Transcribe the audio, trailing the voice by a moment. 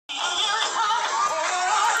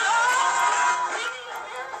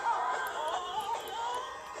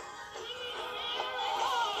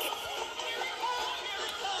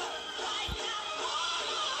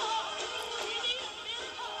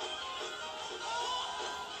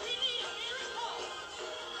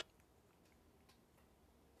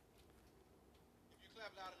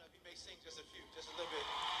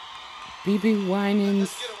BB Winans,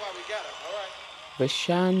 Let's get it while we got it, all right?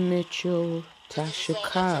 Vashawn Mitchell, Tasha This is all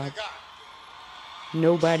Cobb, that got.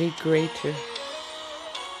 Nobody Greater. Y'all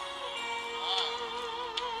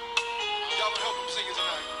gonna help him sing it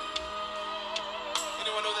tonight.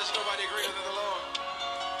 Anyone know there's nobody greater than the Lord?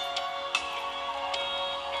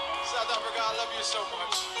 South Africa, I love you so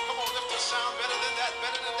much. Come on, lift the sound better than that,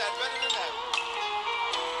 better than that, better than that.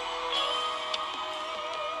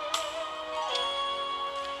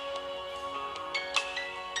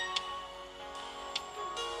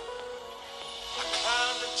 I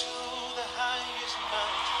climbed up to the highest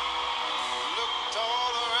mountain, looked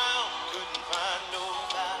all around, couldn't find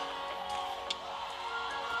nobody.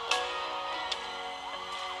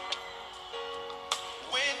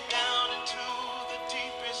 Went down into the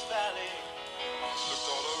deepest valley, looked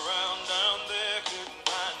all around down there, couldn't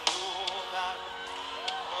find nobody.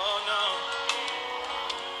 Oh no.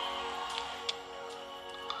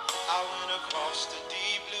 I went across the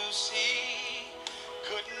deep blue sea,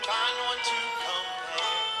 couldn't find one to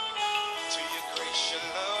compare to your grace, your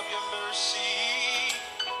love, your mercy.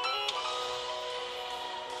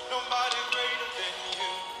 Nobody greater than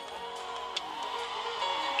you.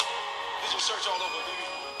 Did you search all over, baby?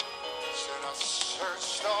 Said I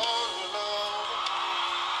searched all over,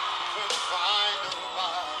 couldn't find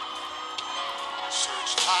nobody.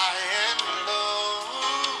 Searched high and low,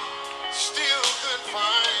 still couldn't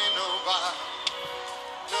find nobody.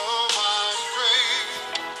 Nobody great,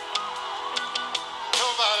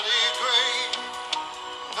 nobody great,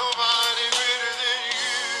 nobody greater than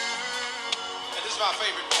you. And this is my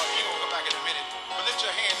favorite part. You're gonna come back in a minute. But lift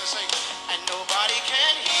your hands and sing. And nobody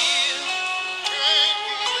can heal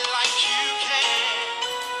like you can.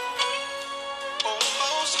 Oh,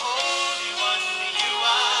 most holy one, you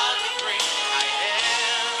are the great I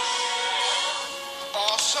am.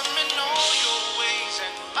 Awesome in all your ways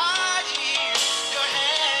and mighty in your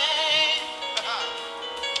hand.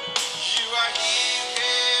 You are here,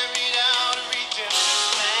 carried out a redemption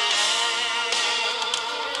plan.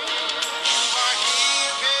 You are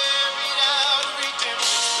here, carried out a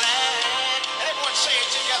redemption plan. Everyone say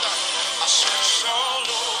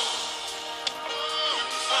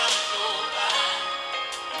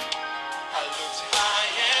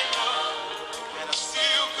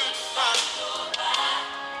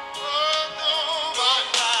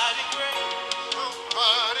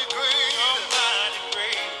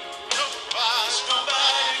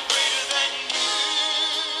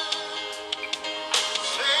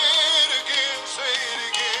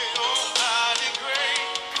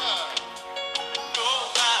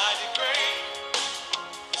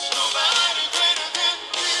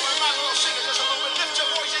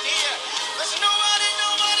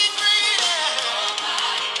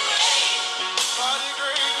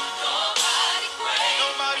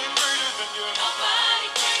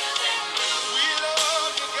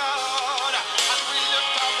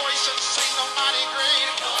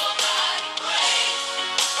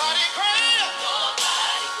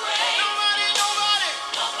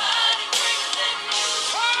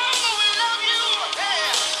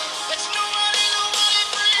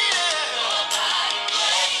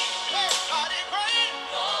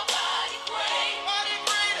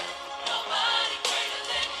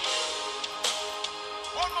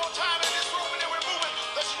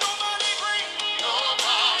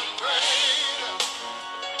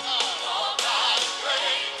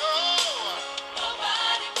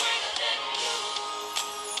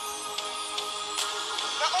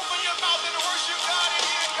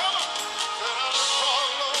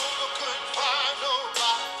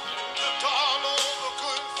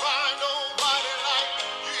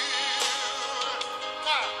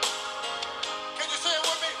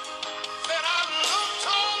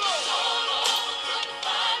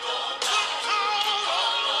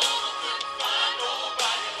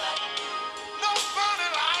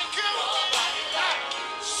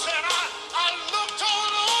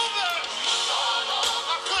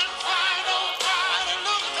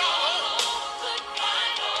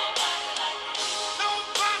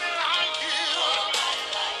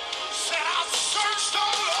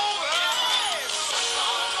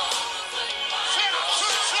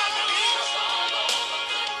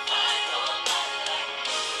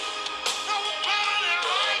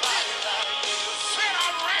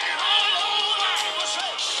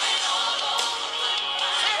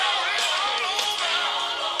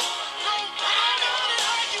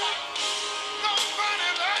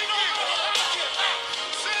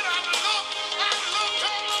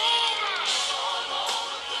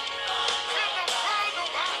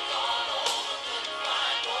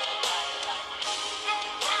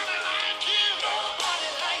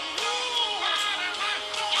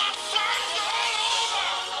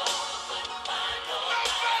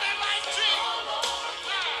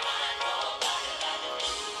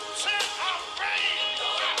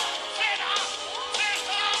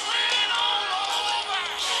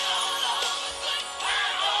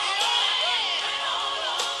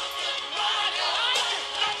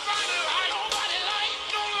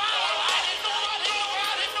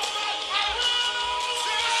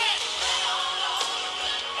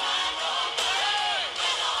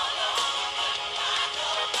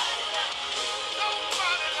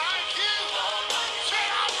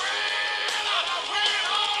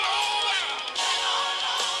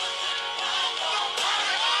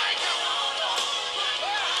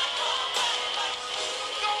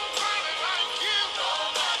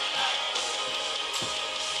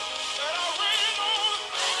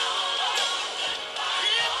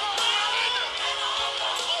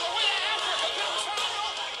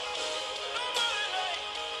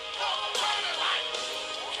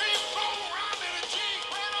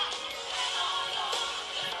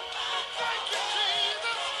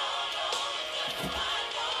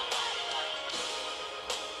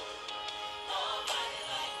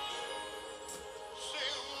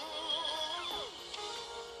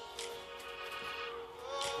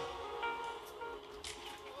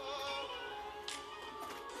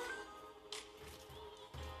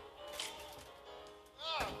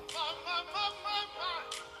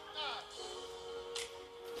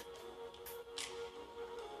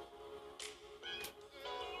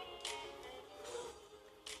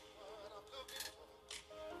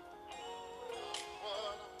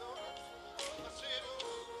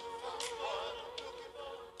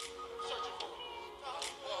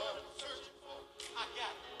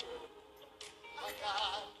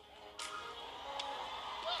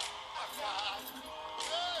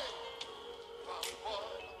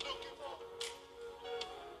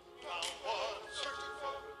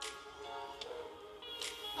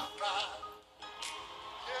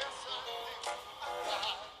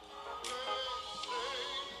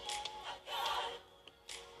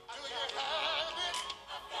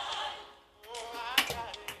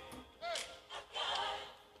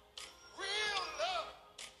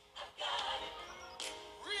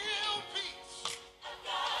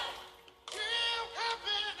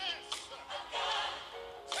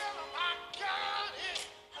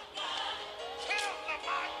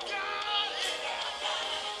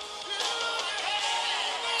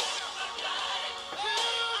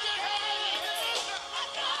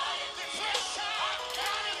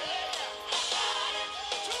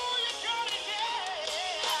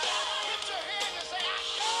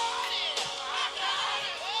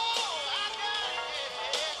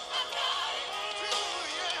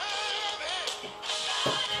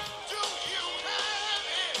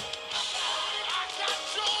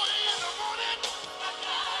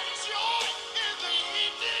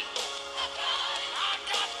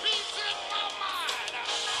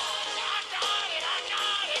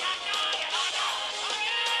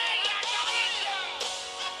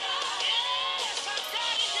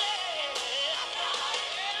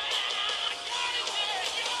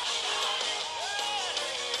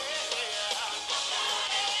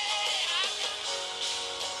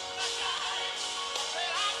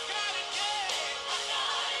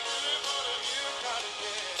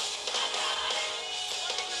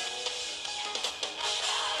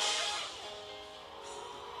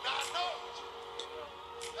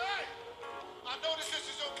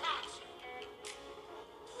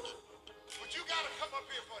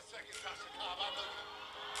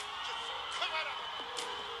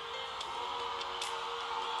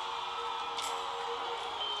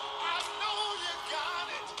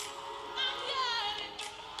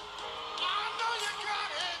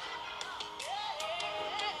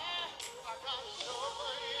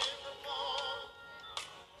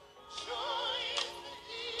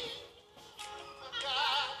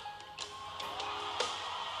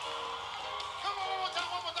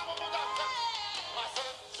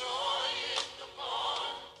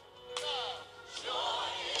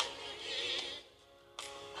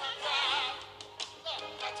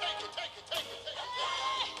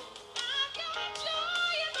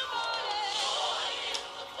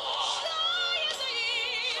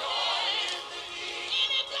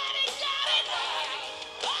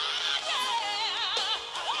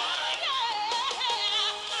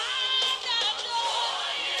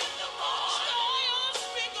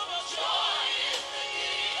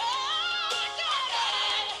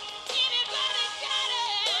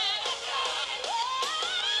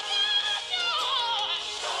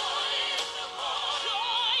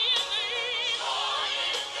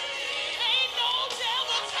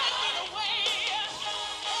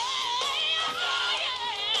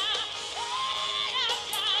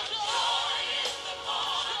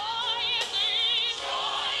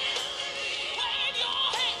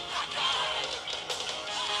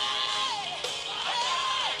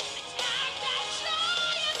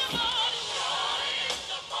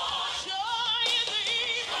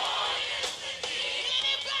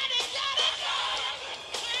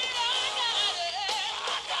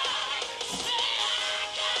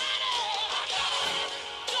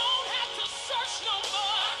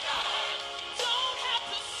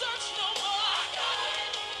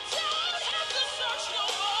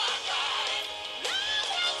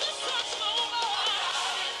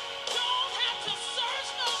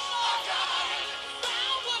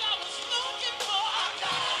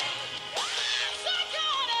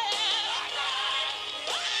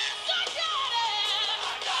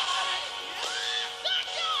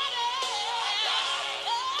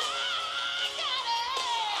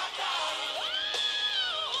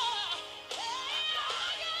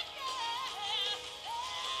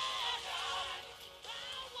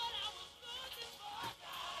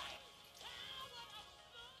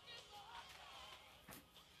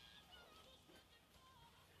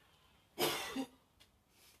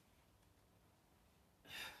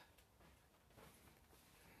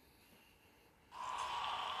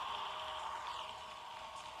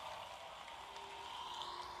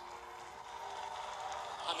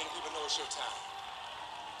many people know it's your time?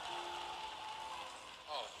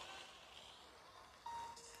 Oh.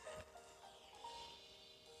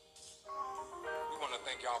 We want to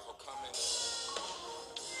thank y'all for coming.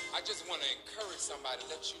 I just want to encourage somebody,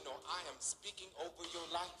 let you know I am speaking over your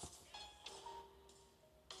life.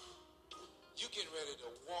 You getting ready to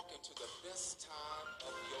walk into the best time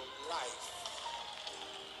of your life.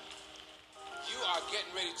 You are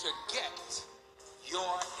getting ready to get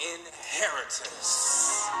your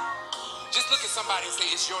inheritance. Just look at somebody and say,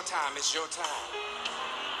 it's your time, it's your time.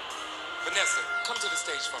 Vanessa, come to the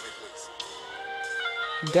stage for me, please.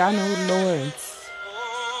 Donald Lawrence.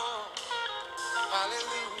 Oh,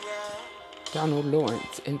 hallelujah. Donald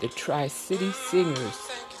Lawrence and the Tri-City Singers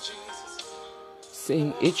Thank you, Jesus.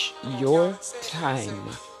 sing It's Your Time.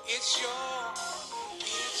 It's your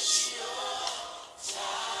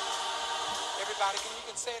everybody, you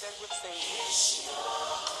can say that with me.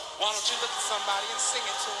 Why don't you look at somebody and sing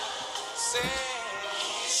it to them? Say,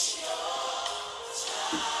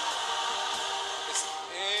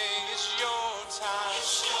 it's your time.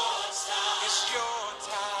 It's your time. It's your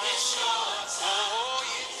time. It's your time. Oh,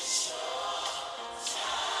 it's your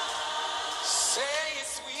time. Say it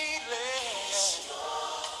sweetly. It's your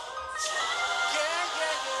time. Yeah,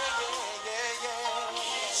 yeah, yeah, yeah, yeah,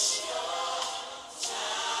 yeah. It's your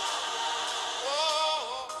time.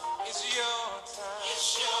 Oh, it's your time.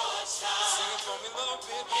 It's your time. Sing it for me a little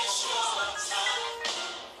bit. It's your time.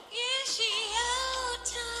 It's your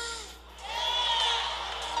time.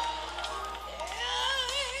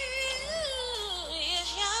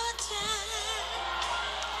 It's your time. It's your time.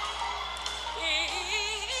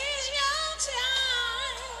 It's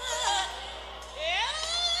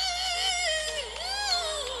your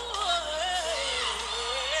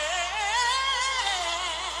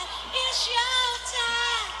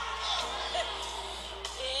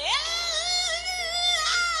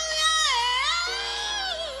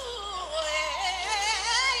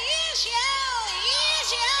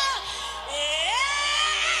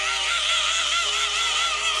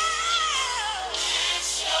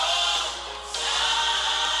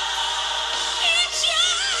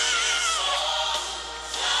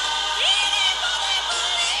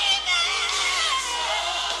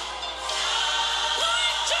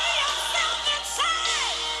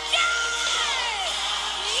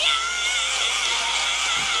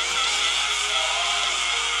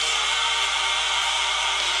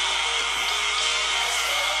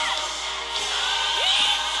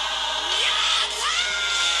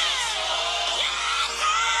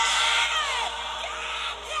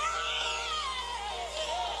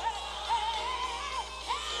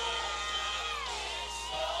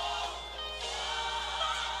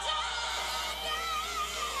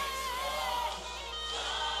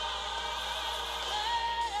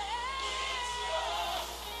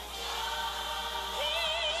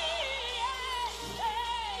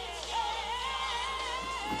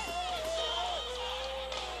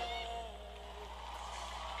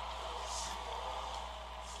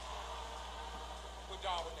Put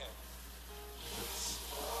Darwin there.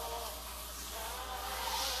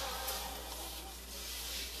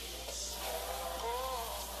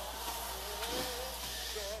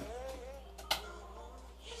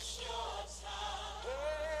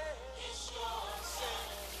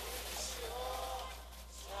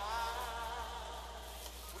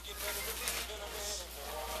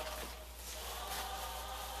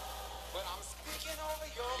 But I'm speaking over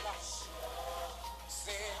your life,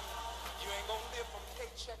 saying you ain't gonna live from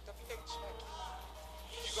paycheck to paycheck.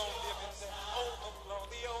 You're gonna live in the overflow,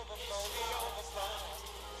 the overflow, the overflow.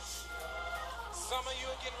 Some of you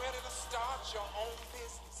are getting ready to start your own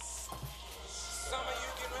business. Some of you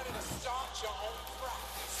are getting ready to start your own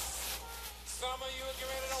practice. Some of you are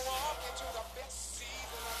getting ready to walk into the best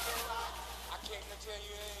season of your life. I came to tell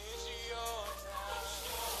you it's your time.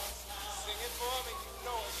 Sing it for me, you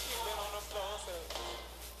know it. Keep it on the floor. Say,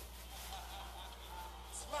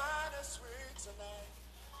 it's mighty sweet tonight.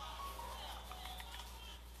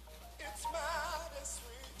 It's mighty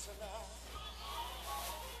sweet tonight.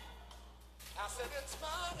 I said it's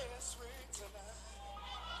mighty sweet tonight.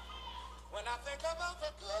 When I think about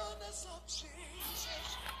the goodness of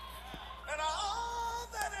Jesus and all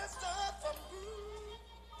that is done for me,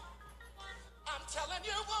 I'm telling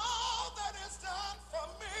you all that is done for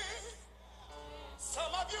me.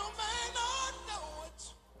 Some of you may not know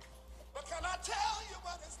it, but can I tell you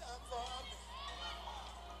what is done for me?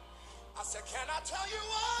 I said, can I tell you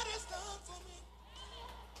what is done for me?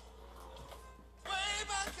 Way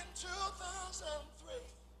back in 2003,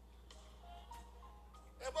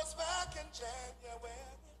 it was back in January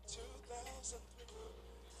 2003,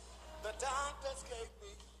 the doctors gave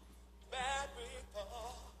me bad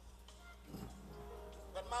report.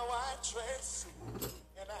 But my wife Tracy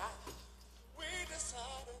and we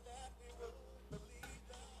decided that we would believe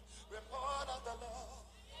the report of the Lord.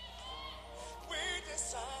 We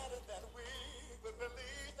decided that we would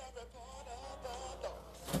believe the report of the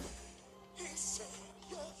Lord. He said,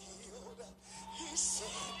 you're healed. He said,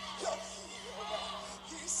 you're healed.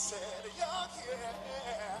 He said, you're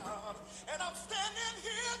healed. And I'm standing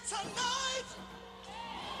here tonight.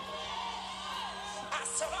 I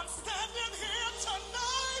said, I'm standing here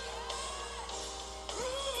tonight.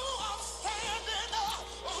 Ooh, I'm standing up.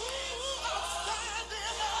 Ooh, I'm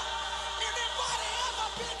standing up. Anybody ever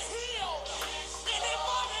been healed?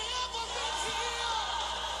 Anybody ever been healed?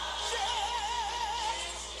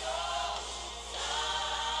 Yes.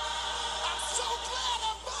 I'm so glad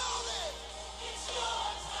about it. It's your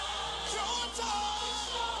time. Your time. It's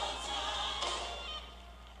your time.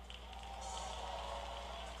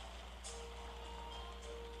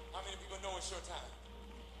 How many people know it's your time?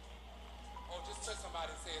 Oh, just touch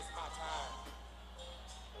somebody and say it's my time.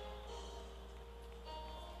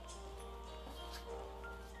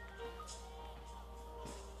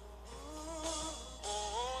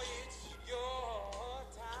 Oh, it's your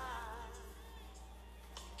time.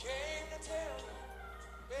 Came to tell you,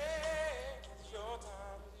 yeah, it's your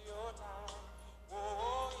time, it's your time.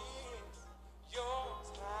 Oh, it's your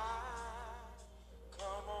time.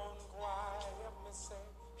 Come on, choir, help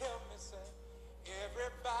me say,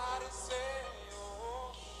 everybody say,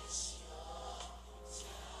 oh,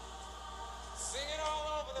 sing it all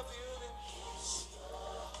over the building.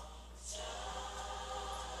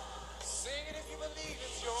 Sing it if you believe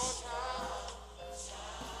it's your time.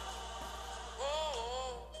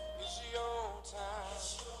 Oh, it's your time.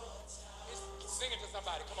 Sing it to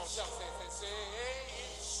somebody. Come on, tell them, say.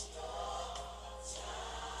 It's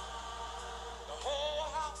the whole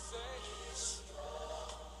house say.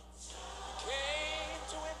 You came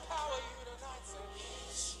to empower you tonight. Say,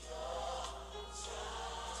 it's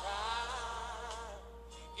time.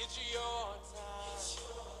 It's your time.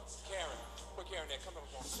 Karen, put Karen there. Come on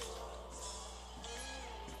stage.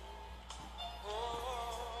 Oh,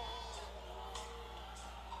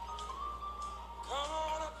 come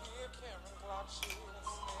on up here, Karen Clark. She's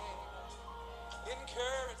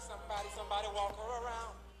encourage somebody. Somebody walk her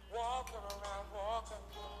around. Walk her around. Walk her.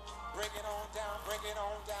 Bring it on down. Bring it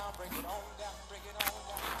on down. Bring it on down. Bring it on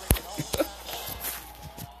down. Bring it on down.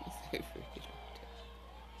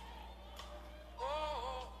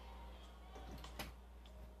 Oh,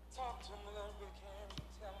 talk to them a little bit, Karen.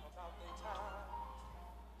 Tell them about their time.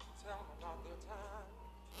 Tell them about their time.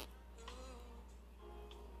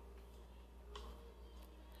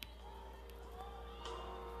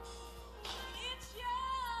 It's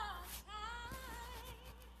your time.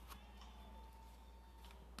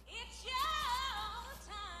 It's your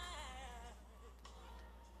time.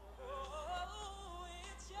 Oh,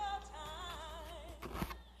 it's your time.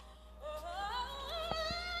 Oh,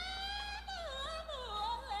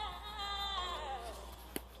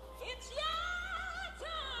 it's your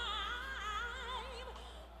time.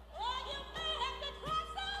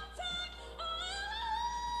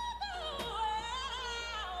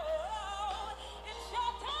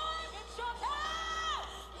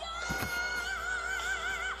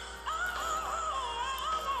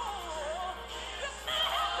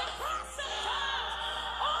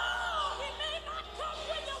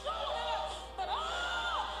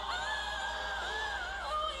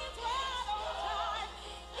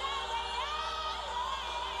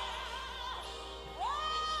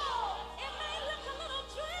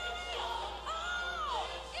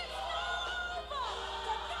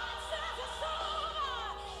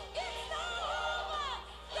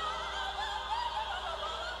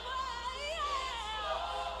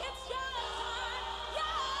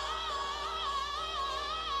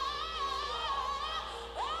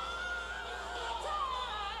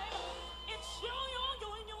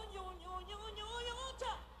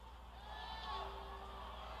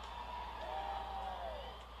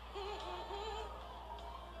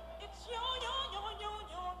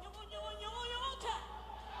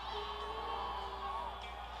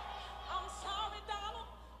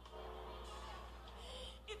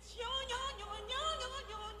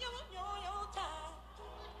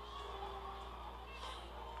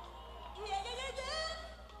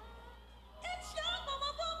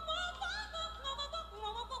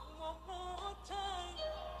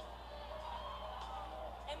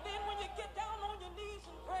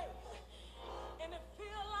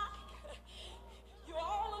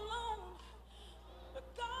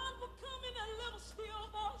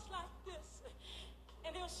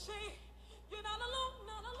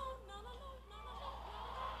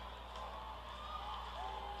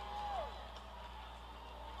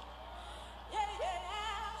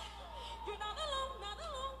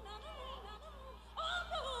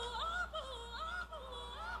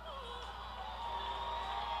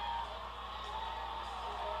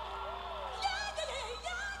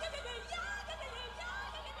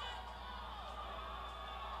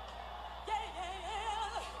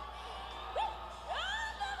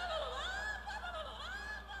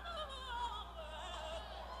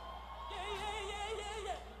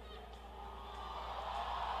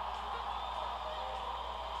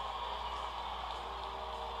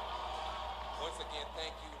 again,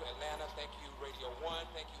 thank you, Atlanta. Thank you, Radio 1.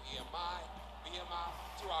 Thank you, EMI, BMI.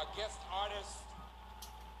 To our guest artists,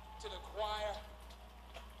 to the choir,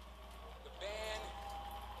 the band,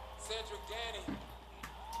 Cedric, Danny,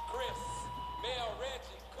 Chris, Mel,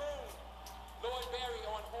 Reggie, Coon, Lloyd Berry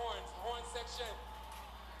on horns, horn section.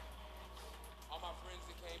 All my friends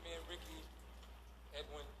that came in, Ricky,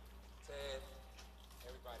 Edwin, Ted,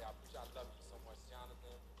 everybody, I love you so much,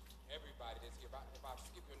 Jonathan. Everybody that's here. If I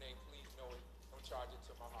skip your name, please know it. Don't charge it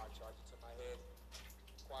to my heart, charge it to my head.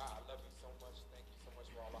 Choir, I love you so much. Thank you so much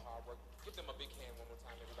for all the hard work. Give them a big hand one more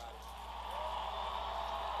time, everybody.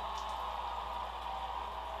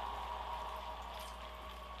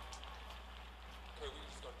 Okay, we're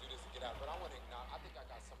just gonna do this and get out. But I want to acknowledge, I think I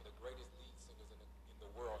got some of the greatest lead singers in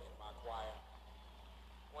the world in my choir.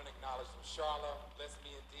 I want to acknowledge them. Charla, Bless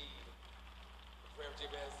Me Indeed, Prayer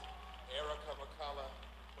Jabez, Erica McCullough,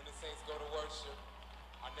 When the Saints Go to Worship,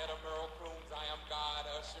 Arnetta Merle Crooms, I Am God,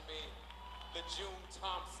 Usher Me, LeJune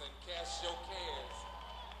Thompson, Cast Your Cares,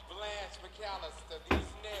 Blanche McAllister,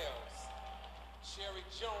 These Nails, Sherry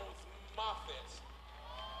Jones Moffitt,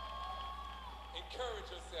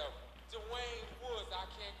 Encourage Yourself, Dwayne Woods, I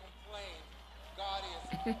Can't Complain, God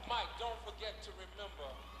Is, Mike, Don't Forget to Remember,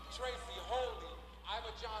 Tracy Holy,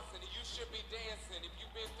 Ivor Johnson, You Should Be Dancing, If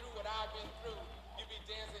You've Been Through What